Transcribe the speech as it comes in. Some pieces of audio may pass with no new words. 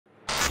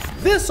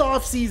This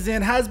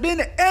offseason has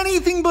been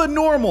anything but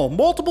normal.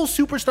 Multiple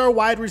superstar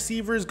wide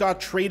receivers got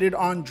traded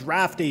on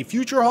draft day.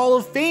 Future Hall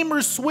of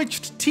Famers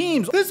switched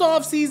teams. This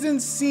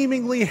offseason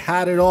seemingly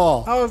had it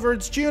all. However,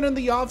 it's June and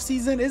the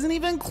offseason isn't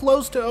even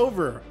close to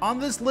over. On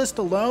this list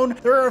alone,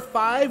 there are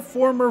 5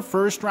 former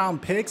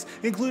first-round picks,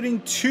 including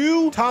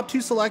 2 top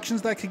 2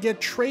 selections that could get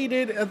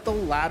traded at the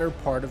latter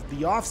part of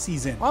the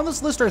offseason. On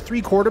this list are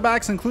 3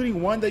 quarterbacks, including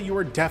one that you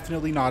are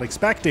definitely not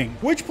expecting.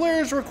 Which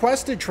players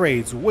requested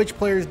trades? Which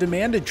players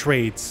demanded trades?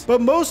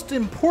 But most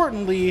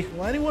importantly,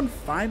 will anyone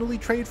finally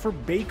trade for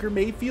Baker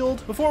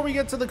Mayfield? Before we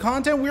get to the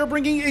content, we are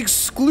bringing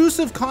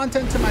exclusive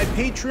content to my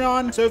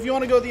Patreon. So if you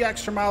want to go the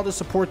extra mile to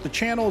support the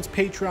channel, it's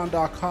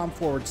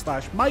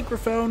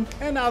patreon.com/microphone.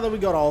 And now that we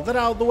got all that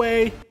out of the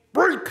way,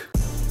 break!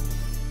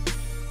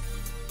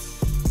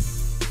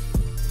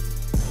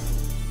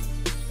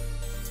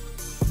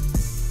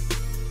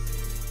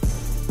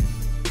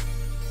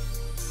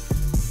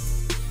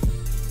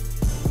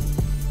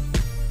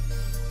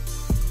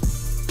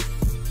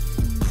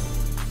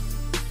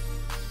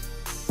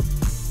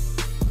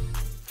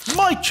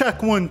 Mic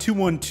check 1 2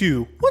 1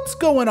 2. What's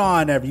going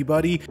on,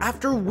 everybody?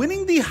 After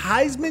winning the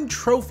Heisman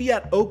Trophy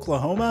at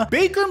Oklahoma,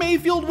 Baker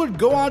Mayfield would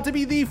go on to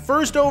be the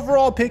first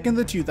overall pick in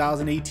the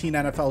 2018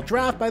 NFL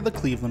Draft by the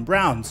Cleveland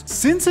Browns.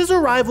 Since his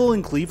arrival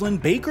in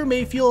Cleveland, Baker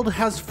Mayfield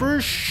has for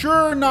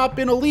sure not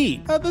been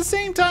elite. At the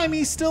same time,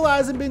 he still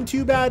hasn't been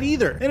too bad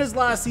either. In his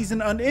last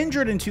season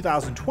uninjured in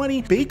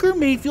 2020, Baker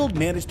Mayfield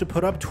managed to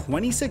put up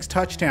 26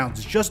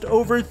 touchdowns, just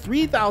over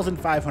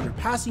 3,500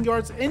 passing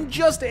yards, and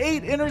just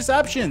 8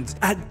 interceptions.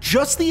 At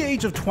just the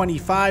age of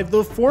 25,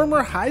 the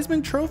former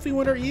Heisman Trophy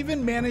winner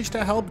even managed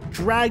to help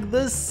drag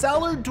the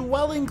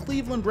cellar-dwelling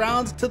Cleveland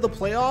Browns to the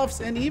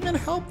playoffs and even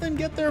help them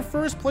get their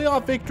first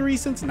playoff victory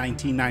since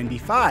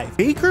 1995.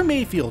 Baker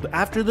Mayfield,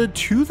 after the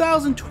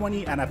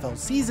 2020 NFL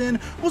season,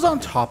 was on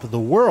top of the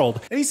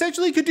world and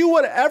essentially could do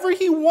whatever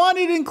he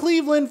wanted in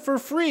Cleveland for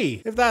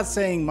free, if that's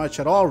saying much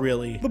at all,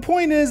 really. The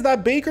point is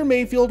that Baker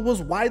Mayfield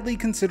was widely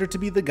considered to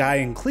be the guy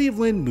in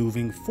Cleveland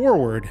moving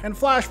forward. And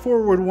flash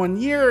forward 1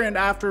 year, and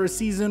after a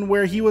season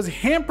where he was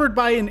hampered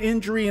by an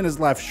injury in his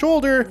left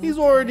shoulder, he's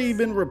already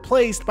been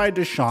replaced by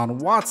Deshaun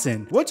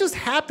Watson. What just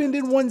happened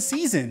in 1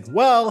 season?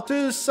 Well,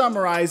 to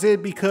summarize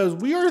it, because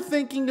we are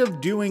thinking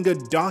of doing a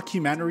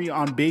documentary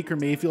on Baker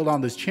Mayfield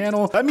on this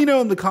channel, let me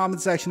know in the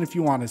comment section if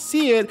you want to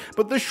see it,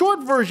 but the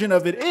short version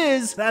of it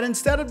is that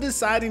instead of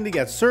deciding to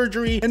get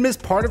surgery and miss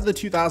part of the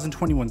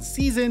 2021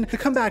 season to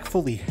come back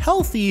fully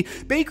healthy,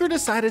 Baker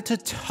decided to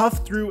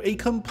tough through a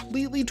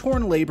completely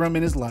torn labrum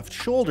in his left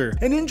shoulder,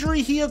 an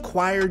injury he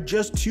acquired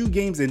just 2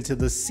 games into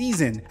the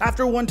season.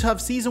 After 1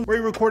 tough season where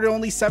he recorded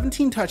only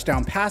 17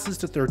 touchdown passes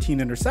to 13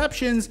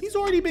 interceptions, he's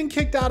already been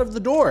kicked out of the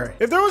door.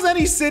 If there was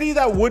any city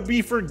that would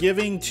be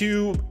forgiving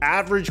to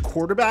average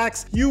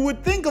quarterbacks, you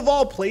would think of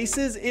all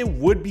places it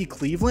would be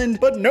Cleveland,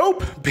 but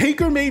nope,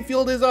 Baker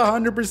Mayfield is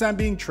 100%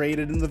 being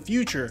traded in the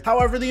future.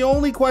 However, the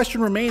only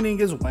question remaining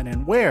is when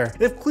and where.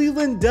 If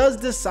Cleveland does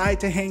decide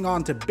to hang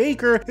on to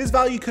Baker, his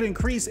value could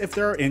increase if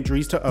there are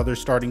injuries to other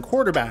starting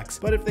quarterbacks,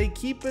 but if they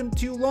keep him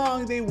too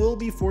long, they will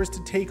be forced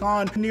to take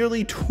on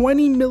nearly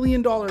 $20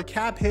 million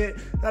cap hit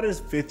that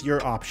his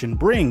 5th-year option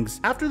brings.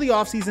 After the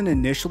offseason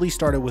initially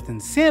started with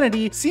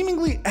insanity,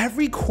 seemingly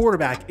every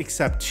quarterback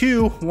except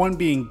 2, one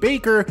being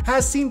Baker,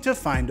 has seemed to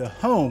find a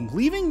home,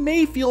 leaving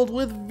Mayfield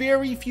with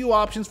very few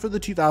options for the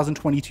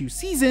 2022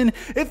 season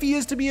if he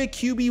is to be a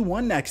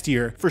QB1 next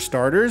year. For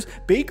starters,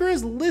 Baker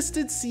has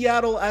listed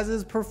Seattle as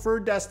his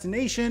preferred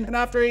destination, and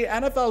after a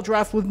NFL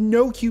draft with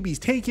no QBs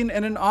taken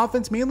and an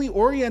offense mainly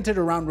oriented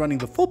around running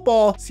the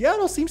football,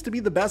 Seattle seems to be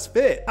the best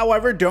fit.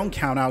 However, don't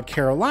count out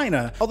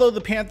Carolina. Although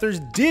the Panthers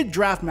did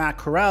draft Matt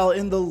Corral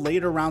in the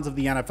later rounds of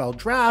the NFL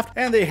draft,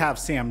 and they have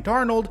Sam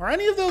Darnold, are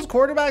any of those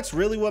quarterbacks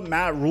really what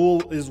Matt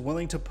Rule is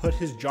willing to put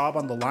his job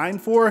on the line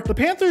for? The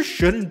Panthers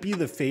shouldn't be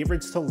the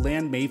favorites to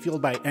land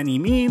Mayfield by any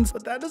means,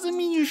 but that doesn't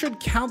mean you should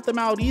count them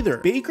out either.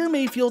 Baker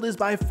Mayfield is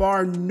by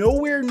far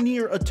nowhere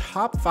near a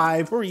top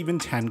 5 or even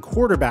 10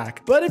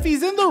 quarterback, but if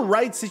he's in the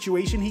right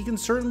situation, he can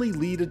certainly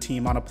lead a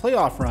team on a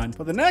playoff run.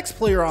 But the next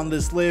player on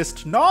this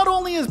list not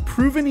only has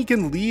proven he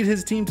can lead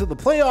his team to the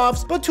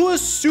playoffs, but to a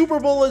Super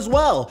Bowl as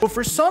well. But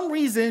for some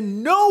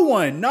reason, no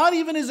one, not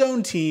even his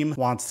own team,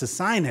 wants to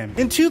sign him.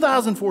 In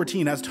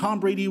 2014, as Tom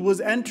Brady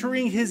was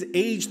entering his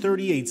age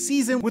 38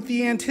 season with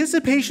the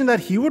anticipation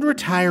that he would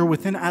retire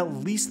within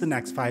at least the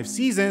next 5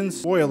 seasons,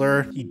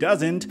 spoiler, he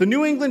doesn't, the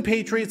New England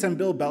Patriots and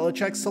Bill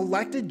Belichick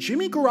selected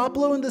Jimmy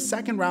Garoppolo in the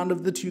 2nd round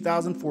of the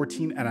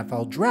 2014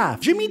 NFL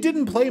Draft. Jimmy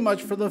didn't play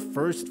much for the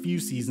first few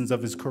seasons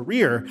of his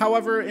career.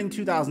 However, in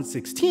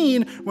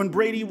 2016, when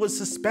Brady was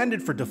suspended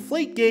suspended for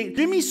Deflategate,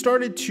 Jimmy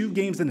started 2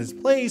 games in his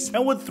place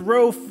and would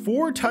throw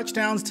 4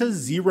 touchdowns to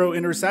 0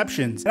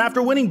 interceptions. And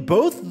after winning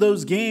both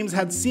those games,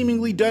 had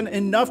seemingly done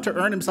enough to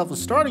earn himself a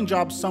starting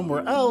job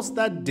somewhere else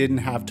that didn't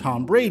have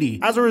Tom Brady.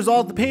 As a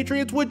result, the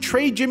Patriots would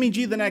trade Jimmy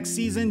G the next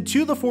season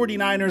to the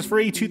 49ers for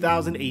a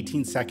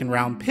 2018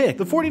 second-round pick.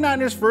 The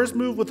 49ers' first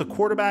move with a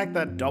quarterback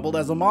that doubled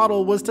as a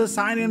model was to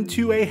sign him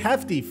to a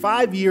hefty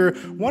 5-year,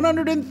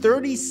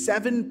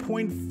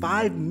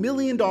 $137.5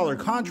 million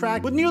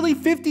contract, with nearly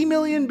 $50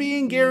 million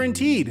being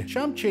guaranteed.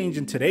 Chump change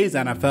in today's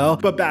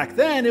NFL, but back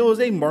then it was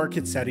a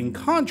market-setting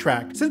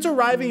contract. Since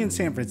arriving in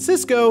San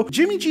Francisco,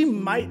 Jimmy G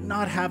might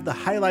not have the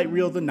highlight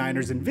reel the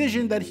Niners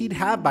envisioned that he'd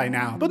have by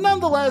now, but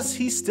nonetheless,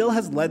 he still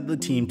has led the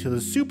team to the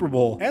Super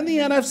Bowl and the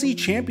NFC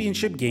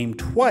Championship game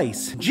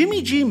twice.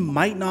 Jimmy G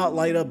might not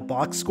light up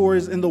box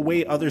scores in the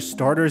way other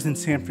starters in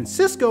San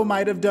Francisco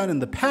might have done in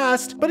the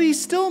past, but he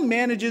still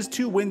manages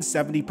to win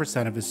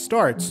 70% of his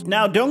starts.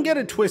 Now, don't get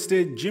it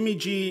twisted, Jimmy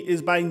G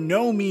is by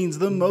no means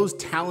the most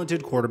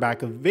talented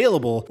quarterback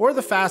available, or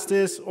the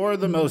fastest, or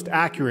the most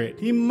accurate.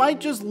 He might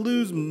just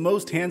lose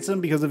most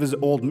handsome because of his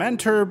old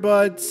mentor,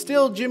 but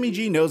still Jimmy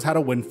G knows how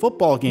to win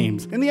football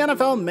games. In the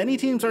NFL, many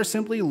teams are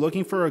simply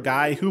looking for a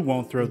guy who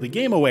won't throw the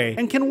game away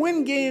and can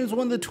win games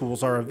when the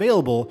tools are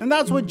available, and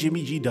that's what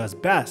Jimmy G does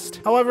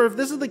best. However, if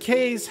this is the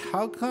case,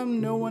 how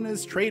come no one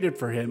is traded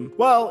for him?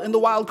 Well, in the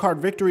wildcard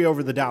victory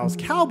over the Dallas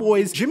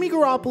Cowboys, Jimmy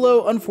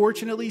Garoppolo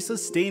unfortunately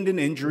sustained an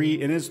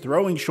injury in his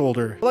throwing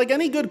shoulder. Like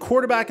any good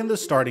quarterback in the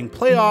starting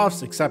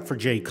playoffs, except for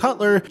Jay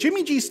Cutler,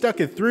 Jimmy G stuck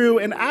it through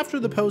and after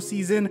the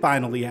postseason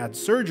finally had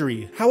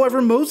surgery.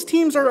 However, most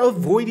teams are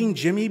avoiding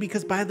Jimmy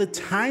because by the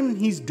time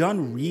he's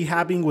done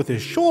rehabbing with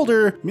his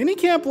shoulder,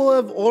 minicamp will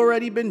have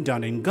already been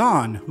done and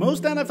gone.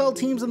 Most NFL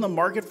teams in the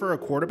market for a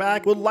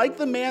quarterback would like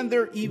the man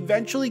they're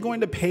eventually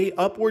going to pay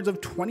upwards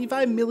of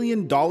 $25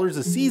 million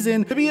a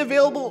season to be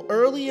available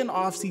early in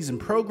off-season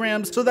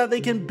programs so that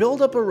they can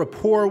build up a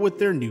rapport with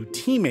their new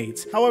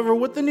teammates. However,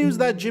 with the news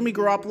that Jimmy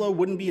Garoppolo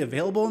wouldn't be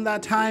available in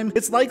that time,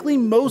 it's likely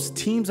most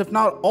teams, if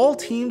not all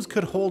teams,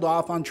 could hold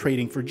off on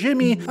trading for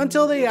Jimmy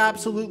until they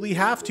absolutely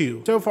have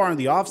to. So far in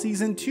the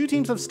offseason, 2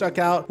 teams have stuck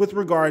out with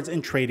regards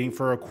in trading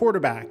for a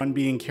quarterback, one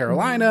being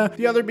Carolina,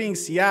 the other being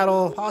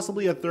Seattle,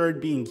 possibly a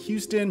third being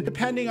Houston,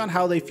 depending on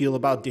how they feel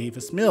about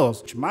Davis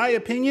Mills, which in my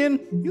opinion,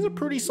 he's a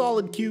pretty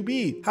solid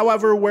QB.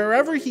 However,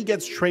 wherever he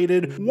gets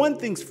traded, one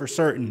thing's for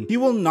certain, he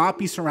will not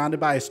be surrounded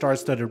by a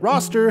star-studded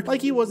roster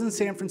like he was in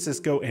San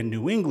Francisco and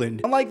New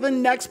England. Unlike the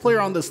next player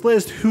on this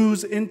list,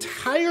 whose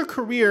entire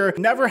career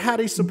never had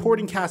a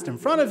supporting cast in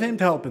front of him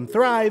to help him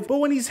thrive, but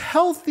when he's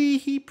healthy,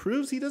 he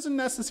proves he doesn't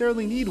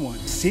necessarily need one.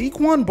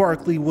 Saquon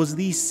Barkley was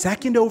the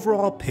 2nd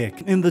overall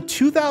pick in the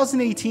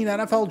 2018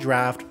 NFL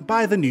Draft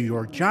by the New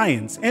York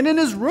Giants, and in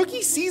his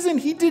rookie season,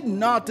 he did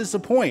not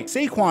disappoint.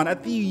 Saquon,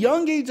 at the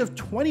young age of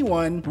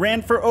 21,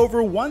 ran for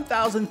over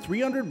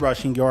 1,300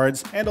 rushing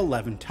yards and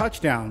 11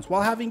 touchdowns,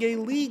 while having a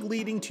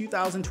league-leading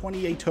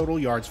 2,028 total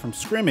yards from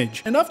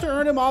scrimmage, enough to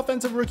earn him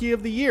Offensive Rookie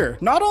of the Year.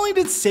 Not only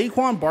did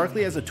Saquon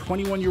Barkley as a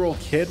 21-year-old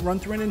kid run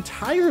through an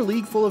entire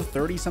league full of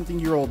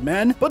 30-something-year-old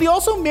men, but he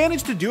also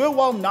managed to do it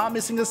while not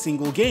missing a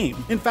single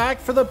game. In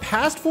fact, for the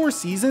past 4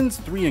 seasons,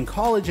 3 in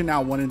college and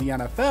now 1 in the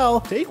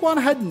NFL,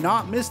 Saquon had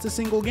not missed a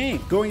single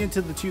game. Going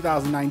into the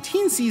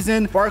 2019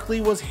 season,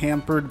 Barkley was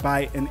hampered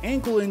by an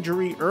ankle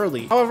injury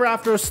early. However,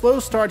 after a slow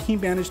start, he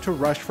managed to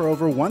rush for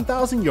over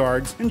 1,000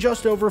 yards and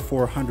just over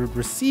 400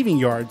 receiving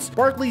yards.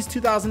 Barkley's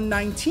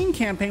 2019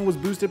 campaign was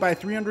boosted by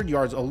 300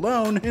 yards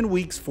alone in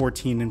weeks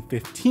 14 and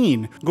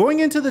 15. Going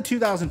into the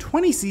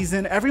 2020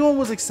 season, everyone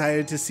was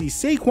excited to see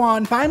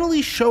Saquon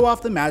finally show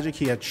off the magic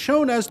he had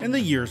shown us in the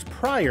years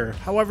prior.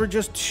 However,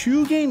 just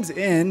 2 games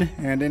in,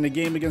 and in a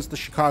game against the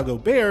Chicago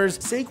Bears,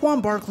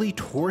 Saquon Barkley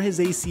tore his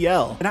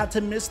ACL and had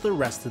to miss the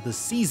rest of the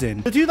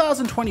season. The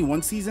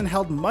 2021 season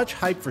held much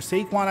hype for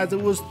Saquon as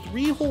it was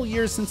 3 whole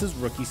years since his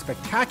rookie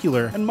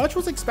spectacular, and much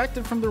was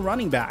expected from the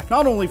running back,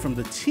 not only from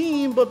the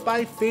team, but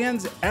by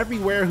fans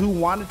everywhere who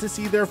wanted to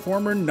see their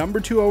former number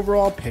 2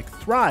 overall pick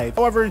thrive.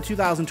 However, in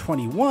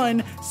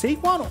 2021,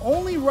 Saquon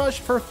only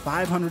rushed for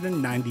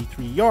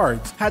 593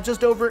 yards, had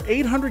just over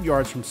 800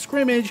 yards from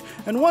scrimmage,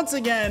 and once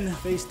again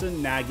faced a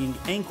nagging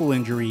ankle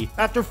injury.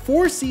 After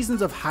 4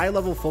 seasons of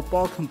high-level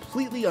football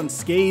completely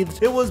unscathed,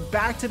 it was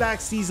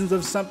back-to-back seasons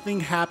of something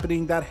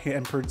happening that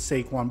hampered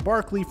Saquon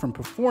Barkley from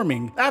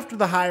performing. After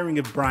the hiring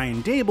of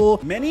Brian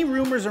Daboll, many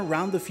rumors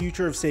around the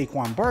future of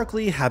Saquon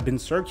Barkley have been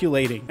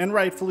circulating, and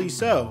rightfully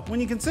so. When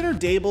you consider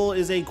Daboll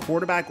is a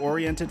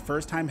quarterback-oriented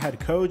first-time head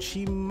coach,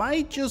 he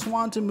might just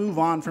want to move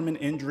on from an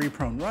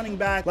injury-prone running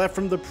back left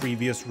from the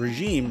previous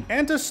regime,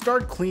 and to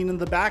start clean in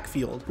the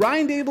backfield.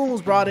 Brian Daboll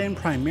was brought in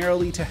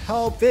primarily to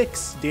help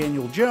fix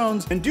Daniel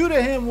Jones and do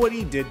to him what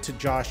he did to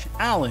Josh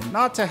Allen,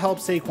 not to help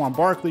Saquon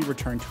Barkley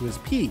return to his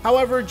peak.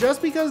 However,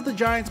 just because the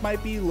Giants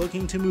might be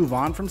looking to move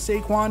on from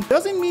Saquon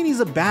doesn't mean he's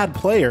a bad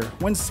player.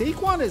 When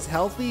Saquon is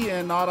healthy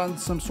and not on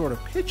some sort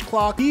of pitch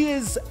clock, he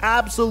is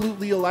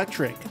absolutely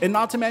electric, and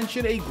not to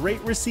mention a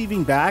great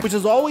receiving back, which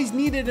is always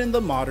needed in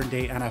the modern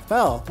day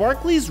NFL.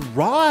 Barkley's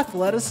raw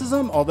athleticism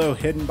athleticism, although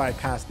hidden by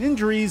past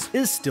injuries,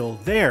 is still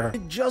there.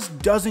 It just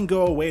doesn't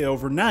go away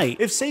overnight.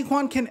 If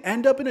Saquon can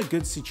end up in a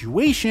good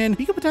situation,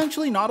 he could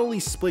potentially not only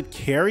split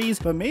carries,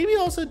 but maybe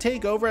also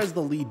take over as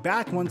the lead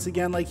back once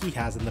again like he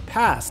has in the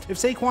past. If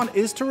Saquon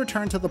is to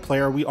return to the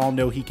player we all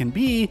know he can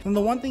be, then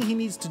the one thing he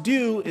needs to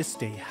do is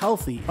stay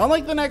healthy.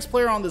 Unlike the next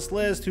player on this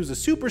list, who's a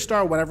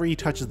superstar whenever he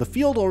touches the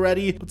field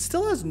already, but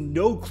still has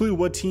no clue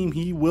what team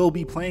he will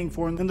be playing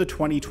for in the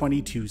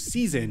 2022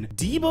 season.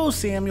 Deebo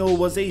Samuel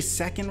was a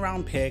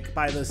second-round pick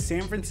by the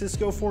San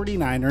Francisco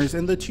 49ers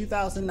in the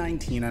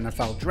 2019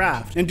 NFL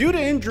Draft, and due to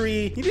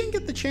injury, he didn't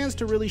get the chance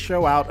to really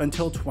show out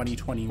until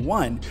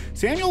 2021.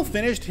 Samuel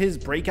finished his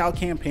breakout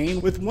campaign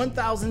with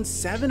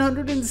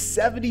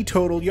 1,770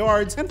 total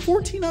yards and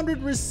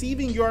 1,400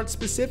 receiving yards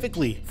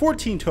specifically,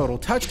 14 total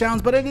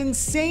touchdowns, but an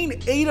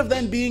insane 8 of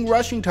them being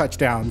rushing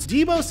touchdowns.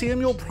 Deebo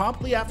Samuel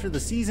promptly after the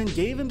season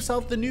gave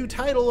himself the new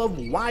title of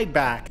wide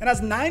back, and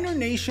as Niner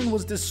Nation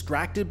was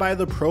distracted by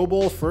the Pro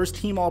Bowl first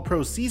team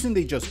All-Pro season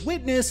they just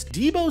witnessed,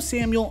 Deebo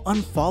Samuel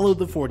unfollowed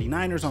the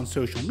 49ers on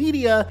social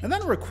media and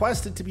then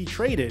requested to be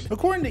traded.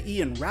 According to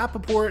Ian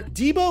Rappaport,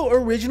 Deebo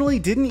originally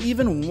didn't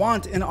even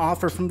want an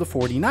offer from the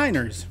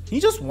 49ers. He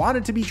just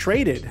wanted to be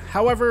traded.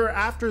 However,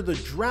 after the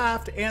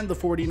draft and the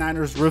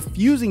 49ers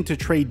refusing to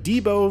trade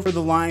Deebo for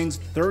the Lions'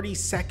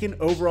 32nd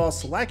overall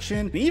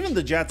selection, and even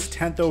the Jets'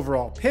 10th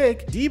overall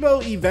pick,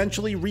 Deebo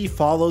eventually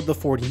refollowed the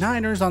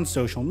 49ers on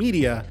social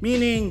media,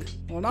 meaning,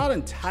 well, not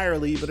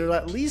entirely, but it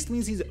at least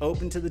means he's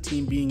open to the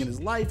team being in his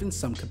life in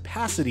some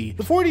capacity.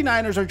 The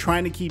 49ers are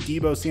trying to keep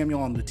Deebo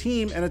Samuel on the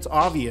team, and it's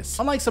obvious.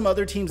 Unlike some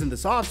other teams in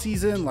this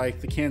offseason,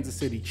 like the Kansas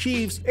City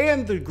Chiefs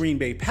and the Green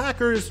Bay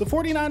Packers, the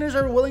 49ers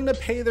are willing to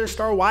pay their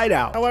star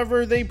wideout.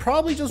 However, they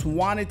probably just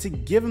wanted to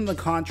give him the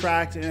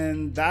contract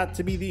and that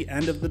to be the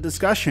end of the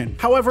discussion.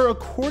 However,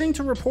 according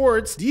to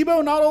reports,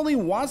 Deebo not only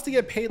wants to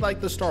get paid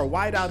like the star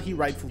wideout he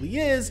rightfully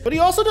is, but he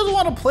also doesn't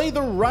want to play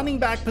the running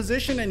back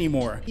position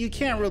anymore. You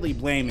can't really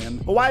blame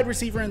him. A wide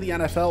receiver in the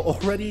NFL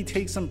already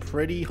takes some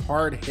pretty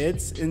hard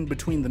hits in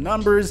between the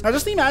numbers. Now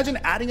just imagine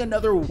adding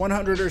another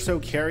 100 or so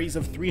carries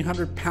of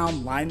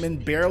 300-pound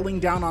linemen barreling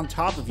down on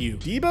top of you.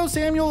 Deebo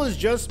Samuel is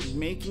just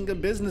making a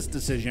business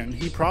decision.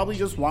 He probably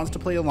just wants to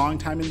play a long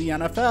time in the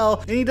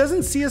NFL, and he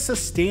doesn't see a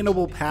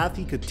sustainable path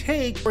he could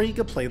take where he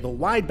could play the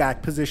wide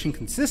back position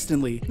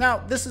consistently. Now,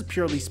 this is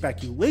purely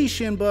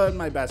speculation, but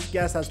my best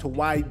guess as to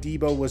why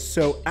Deebo was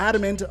so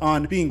adamant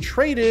on being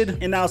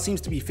traded and now seems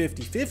to be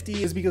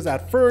 50-50 is because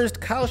at first,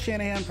 Kyle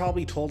Shanahan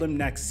probably told him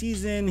next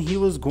season he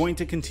was going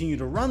to continue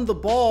to run the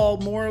ball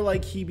more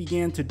like he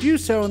began to do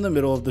so in the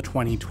middle of the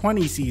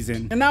 2020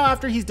 season. And now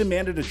after he's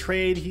demanded a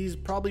trade, he's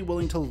probably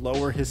willing to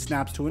lower his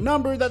snaps to a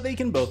number that they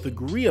can both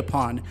agree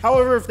upon.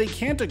 However, if they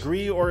can't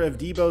agree, or if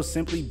Deebo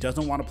simply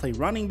doesn't want to play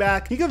running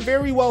back, he could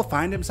very well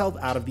find himself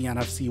out of the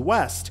NFC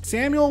West.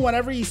 Samuel,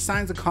 whenever he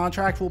signs a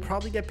contract, will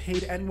probably get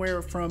paid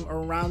anywhere from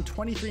around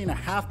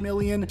 $23.5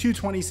 million to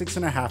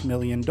 $26.5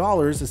 million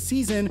a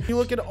season if you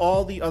look at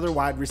all the other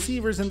wide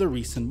receivers in the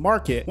recent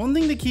market. One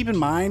thing to keep in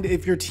mind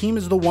if your team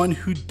is the one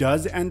who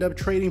does end up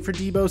trading for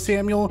Deebo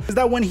Samuel is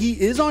that when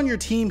he is on your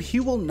team, he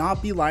will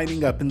not be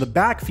lining up in the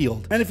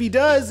backfield. And if he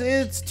does,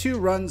 it's to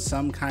run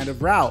some kind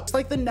of route. It's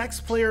like the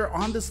next player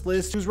on this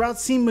list whose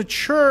routes seem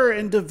mature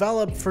and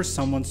developed for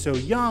someone so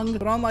young,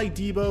 but unlike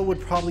Deebo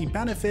would probably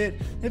benefit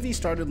if he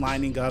started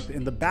lining up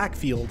in the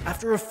backfield.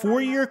 After a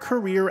 4-year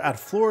career at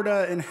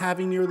Florida and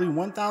having nearly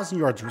 1,000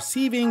 yards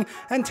receiving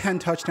and 10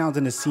 touchdowns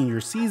in his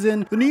senior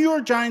season, the New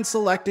York Giants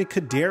selected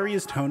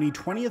Kadarius Toney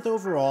 20th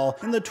overall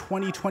in the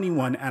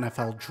 2021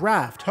 NFL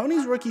Draft.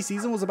 Toney's rookie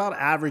season was about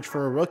average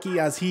for a rookie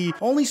as he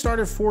only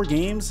started 4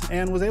 games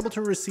and was able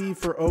to receive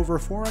for over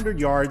 400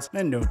 yards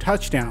and no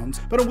touchdowns.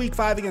 But in week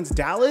 5 against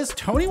Dallas,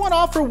 Toney went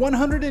off for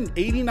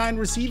 189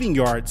 receiving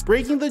yards,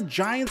 breaking the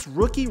Giants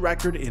rookie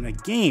record in a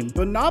game,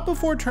 but not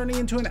before turning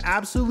into an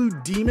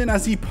absolute demon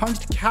as he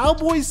punched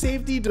Cowboys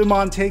safety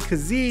DeMonte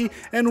Kazee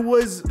and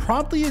was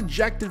promptly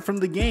ejected from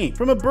the game.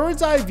 From a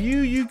bird's eye view,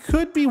 you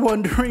could be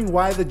wondering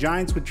why the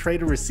Giants would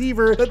trade a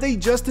receiver that they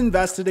just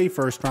invested a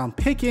first-round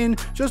pick in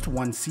just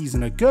 1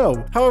 season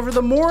ago. However,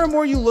 the more and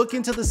more you look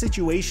into the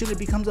situation, it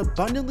becomes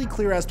abundantly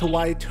clear as to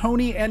why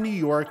Toney and New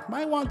York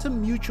might want to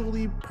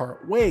mutually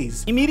part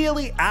ways.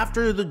 Immediately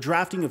after the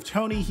drafting of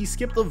Toney, he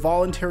skipped the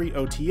voluntary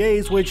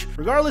OTAs, which,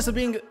 regardless of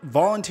being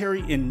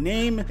voluntary in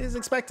name, is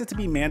expected to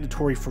be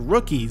mandatory for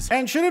rookies,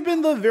 and should have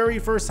been the very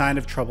first sign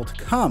of trouble to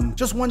come.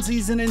 Just 1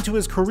 season into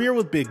his career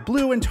with Big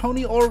Blue, and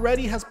Toney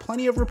already has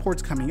plenty of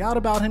reports coming out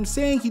about him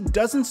saying he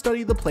doesn't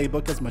study the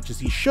playbook as much as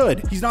he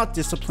should. He's not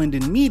disciplined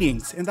in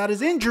meetings, and that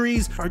his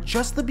injuries are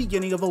just the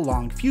beginning of a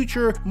long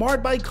future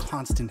marred by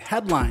constant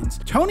headlines.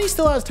 Toney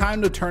still has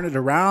time to turn it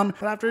around,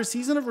 but after a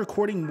season of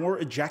recording more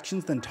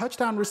ejections than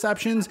touchdown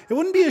receptions, it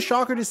wouldn't be a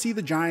shocker to see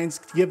the Giants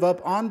give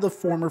up on the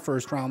former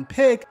first-round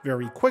pick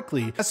very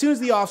quickly. As soon as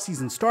the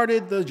offseason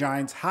started, the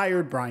Giants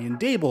hired Brian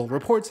Dable.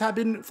 Reports have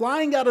been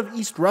flying out of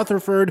East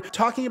Rutherford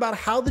talking about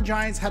how the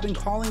Giants have been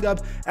calling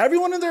up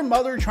everyone and their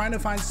mother trying to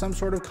find some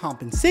sort of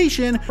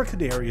compensation for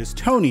Kadarius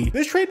Toney.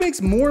 This trade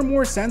makes more and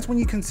more sense when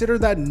you consider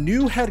that that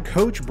new head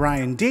coach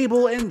Brian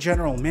Dable and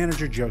general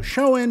manager Joe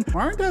Schoen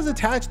aren't as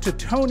attached to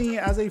Tony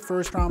as a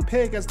first-round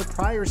pick as the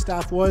prior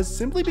staff was,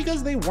 simply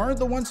because they weren't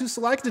the ones who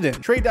selected him.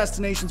 Trade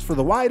destinations for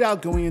the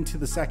wideout going into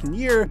the second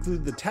year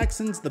include the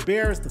Texans, the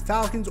Bears, the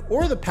Falcons,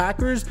 or the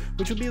Packers,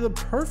 which would be the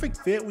perfect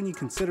fit when you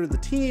consider the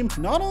team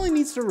not only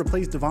needs to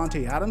replace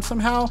Devontae Adams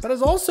somehow, but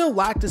has also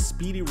lacked a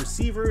speedy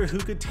receiver who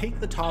could take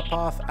the top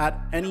off at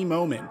any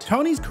moment.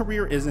 Tony's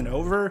career isn't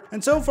over,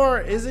 and so far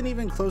isn't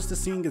even close to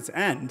seeing its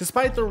end.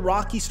 Despite the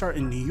rocky start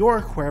in New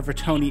York, wherever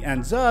Tony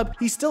ends up,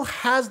 he still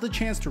has the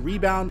chance to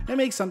rebound and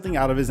make something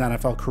out of his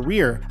NFL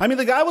career. I mean,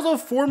 the guy was a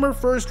former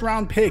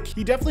first-round pick.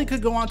 He definitely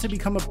could go on to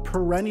become a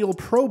perennial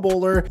Pro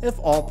Bowler if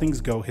all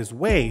things go his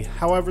way.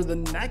 However, the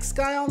next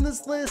guy on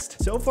this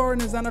list, so far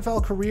in his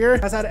NFL career,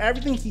 has had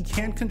everything he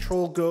can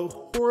control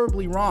go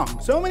horribly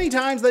wrong. So many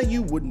times that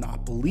you would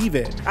not believe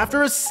it.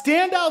 After a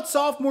standout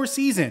sophomore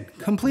season,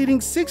 completing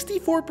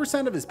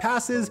 64% of his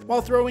passes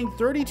while throwing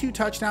 32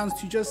 touchdowns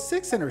to just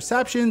 6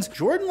 interceptions,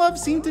 Jordan Love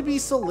seemed to be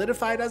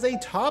solidified as a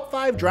top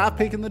 5 draft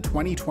pick in the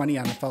 2020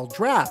 NFL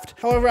Draft.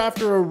 However,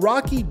 after a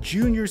rocky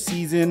junior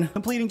season,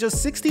 completing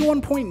just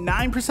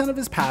 61.9% of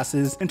his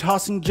passes and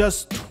tossing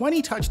just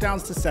 20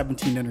 touchdowns to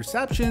 17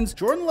 interceptions,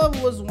 Jordan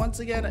Love was once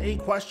again a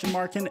question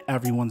mark in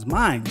everyone's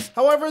minds.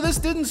 However, this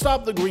didn't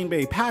stop the Green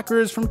Bay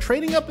Packers from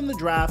trading up in the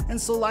draft and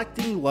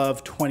selecting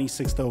Love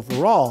 26th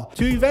overall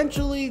to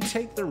eventually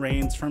take the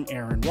reins from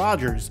Aaron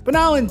Rodgers. But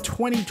now in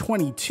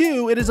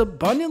 2022, it is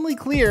abundantly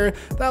clear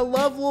that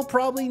Love will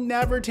probably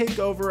never take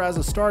over as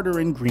a starter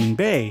in Green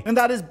Bay, and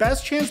that his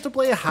best chance to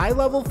play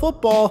high-level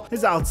football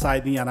is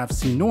outside the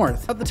NFC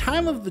North. At the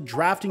time of the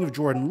drafting of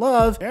Jordan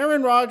Love,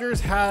 Aaron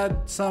Rodgers had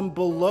some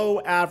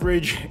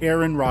below-average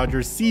Aaron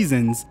Rodgers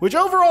seasons, which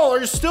overall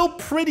are still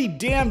pretty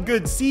damn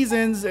good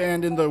seasons,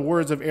 and in the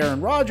words of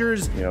Aaron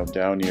Rodgers, you know,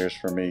 down years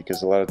for me,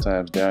 because a lot of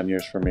times down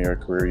years for me are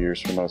career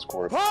years for most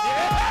quarterbacks.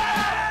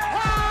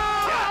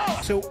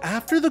 So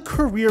after the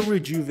career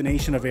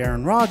rejuvenation of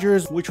Aaron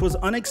Rodgers, which was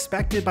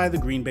unexpected by the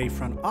Green Bay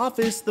front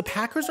office, the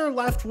Packers are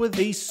left with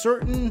a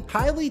certain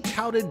highly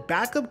touted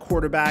backup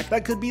quarterback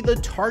that could be the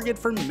target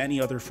for many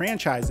other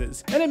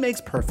franchises, and it makes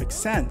perfect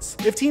sense.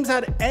 If teams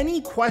had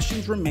any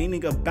questions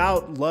remaining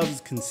about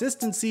Love's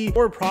consistency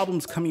or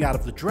problems coming out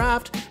of the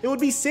draft, it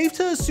would be safe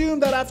to assume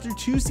that after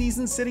 2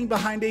 seasons sitting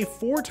behind a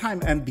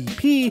 4-time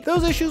MVP,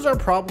 those issues are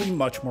probably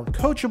much more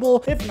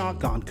coachable, if not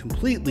gone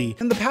completely,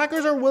 and the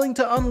Packers are willing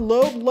to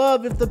unload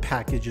Love if the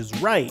package is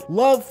right.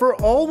 Love, for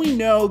all we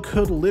know,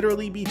 could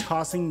literally be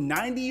tossing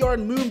 90-yard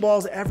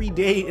moonballs every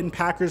day in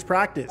Packers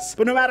practice.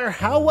 But no matter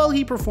how well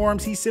he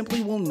performs, he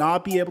simply will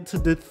not be able to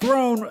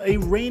dethrone a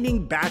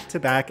reigning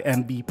back-to-back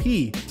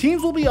MVP.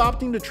 Teams will be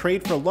opting to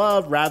trade for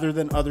Love rather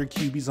than other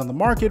QBs on the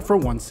market for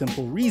one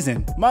simple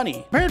reason: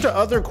 money. Compared to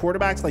other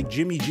quarterbacks like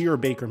Jimmy G or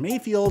Baker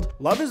Mayfield,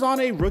 Love is on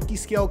a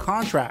rookie-scale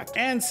contract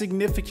and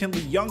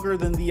significantly younger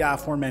than the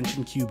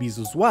aforementioned QBs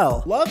as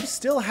well. Love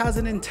still has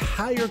an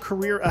entire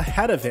career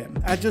ahead of him.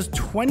 At just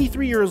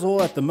 23 years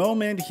old at the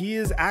moment, he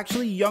is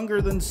actually younger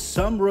than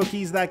some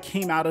rookies that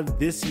came out of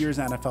this year's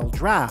NFL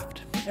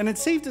draft. And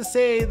it's safe to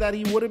say that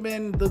he would have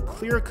been the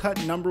clear-cut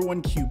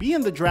 #1 QB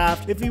in the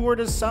draft if he were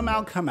to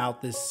somehow come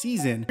out this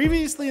season.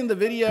 Previously in the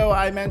video,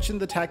 I mentioned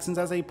the Texans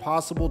as a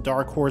possible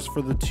dark horse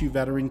for the 2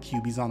 veteran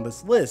QBs on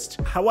this list.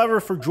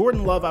 However, for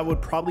Jordan Love, I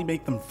would probably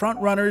make them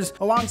front runners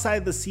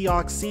alongside the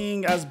Seahawks,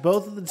 seeing as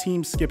both of the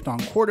teams skipped on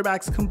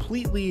quarterbacks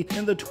completely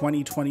in the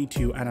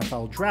 2022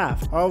 NFL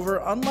draft.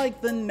 However,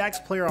 unlike the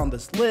next player on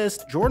this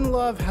list, Jordan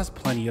Love has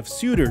plenty of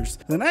suitors.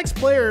 The next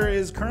player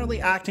is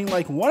currently acting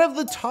like one of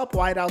the top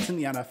wideouts in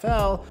the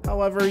NFL,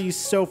 however, he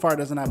so far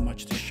doesn't have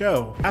much to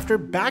show. After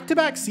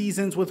back-to-back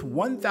seasons with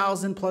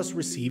 1,000 plus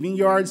receiving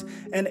yards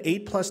and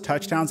 8 plus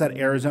touchdowns at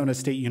Arizona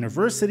State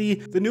University,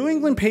 the New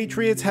England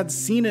Patriots had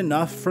seen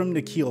enough from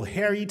N'Keal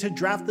Harry to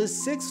draft the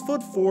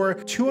 6'4",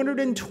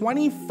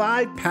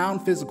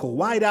 225-pound physical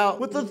wideout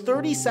with the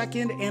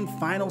 32nd and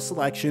final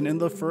selection in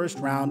the first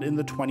round in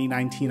the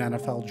 2019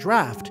 NFL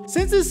Draft.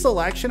 Since his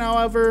selection,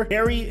 however,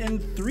 Harry in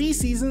 3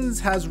 seasons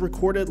has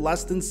recorded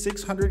less than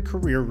 600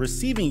 career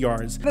receiving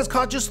yards and has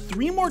caught just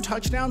 3 more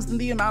touchdowns than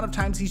the amount of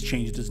times he's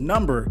changed his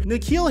number.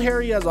 N'Keal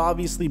Harry has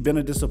obviously been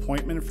a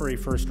disappointment for a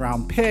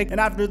first-round pick, and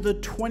after the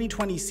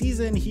 2020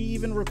 season, he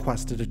even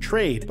requested a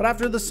trade. But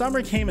after the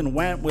summer came and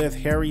went with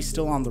Harry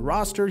still on the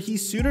roster, he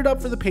suited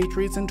up for the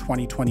Patriots in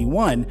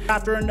 2021.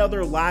 After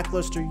another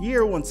lackluster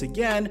year, once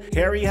again,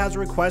 Harry has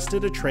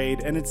requested a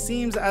trade, and it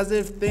seems as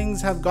if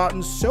things have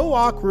gotten so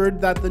awkward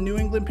that the New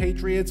England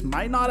Patriots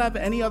might not have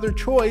any other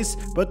choice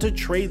but to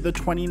trade the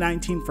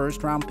 2019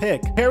 first-round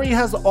pick. Harry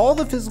has all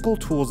the physical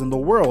tools in the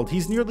world.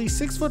 He's nearly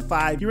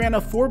 6'5", he ran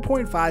a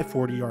 4.5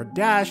 40-yard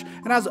dash,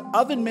 and has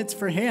oven mitts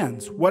for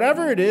hands.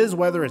 Whatever it is,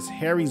 whether it's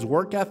Harry's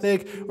work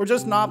ethic or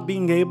just not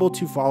being able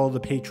to follow the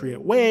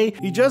Patriot way,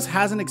 he just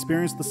hasn't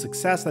experienced the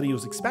success that he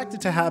was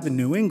expected to have in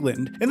New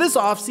England. In this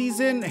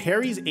offseason,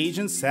 Harry's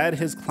agent said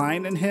his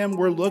client and him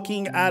were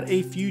looking at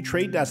a few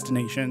trade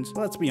destinations.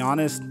 Let's be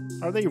honest,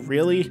 Are they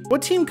really?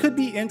 What team could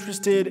be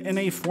interested in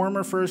a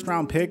former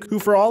first-round pick who,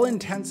 for all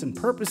intents and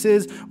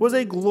purposes, was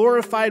a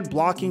glorified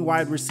blocking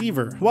wide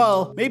receiver?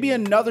 Well, maybe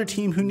another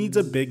team who needs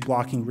a big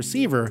blocking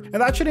receiver.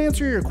 And that should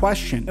answer your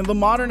question. In the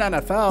modern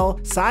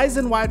NFL, size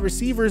in wide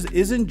receivers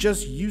isn't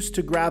just used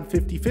to grab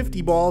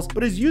 50-50 balls,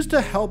 but is used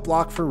to help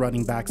block for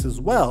running backs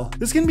as well.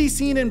 This can be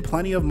seen in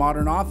plenty of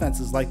modern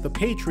offenses like the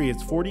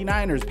Patriots,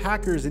 49ers,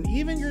 Packers, and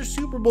even your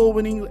Super Bowl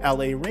winning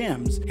LA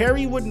Rams.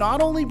 Harry would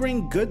not only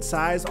bring good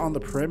size on the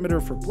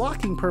perimeter for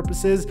blocking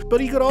purposes,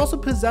 but he could also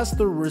possess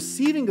the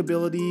receiving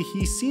ability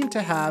he seemed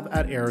to have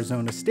at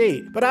Arizona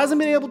State, but hasn't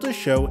been able to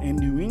show in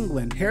New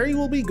England. Harry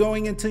will be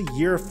going into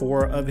year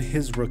 4 of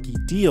his rookie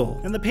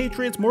deal, and the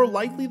Patriots more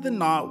likely than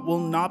not will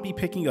not be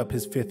picking up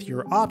his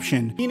 5th-year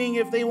option, meaning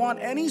if they want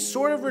any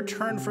sort of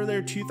return for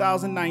their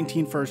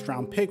 2019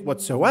 first-round pick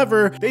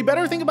whatsoever, they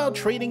better think about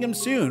trading him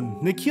soon.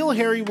 N'Keal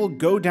Harry will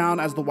go down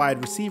as the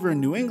wide receiver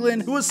in New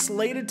England who was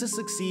slated to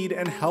succeed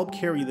and help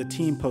carry the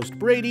team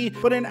post-Brady,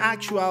 but in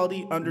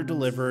actuality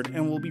under-delivered,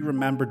 and will be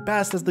remembered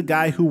best as the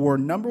guy who wore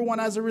number 1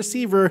 as a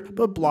receiver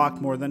but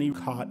blocked more than he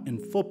caught in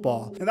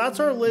football. And that's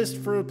our list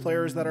for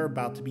players that are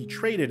about to be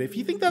traded. If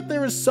you think that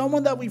there is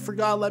someone that we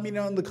forgot, let me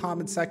know in the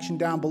comment section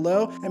down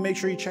below, and make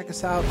sure you check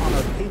us out on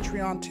our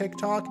Patreon,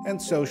 TikTok,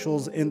 and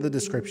socials in the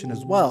description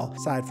as well.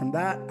 Aside from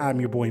that, I'm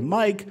your boy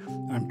Mike.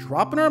 I'm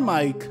dropping our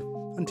mic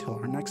until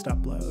our next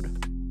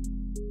upload.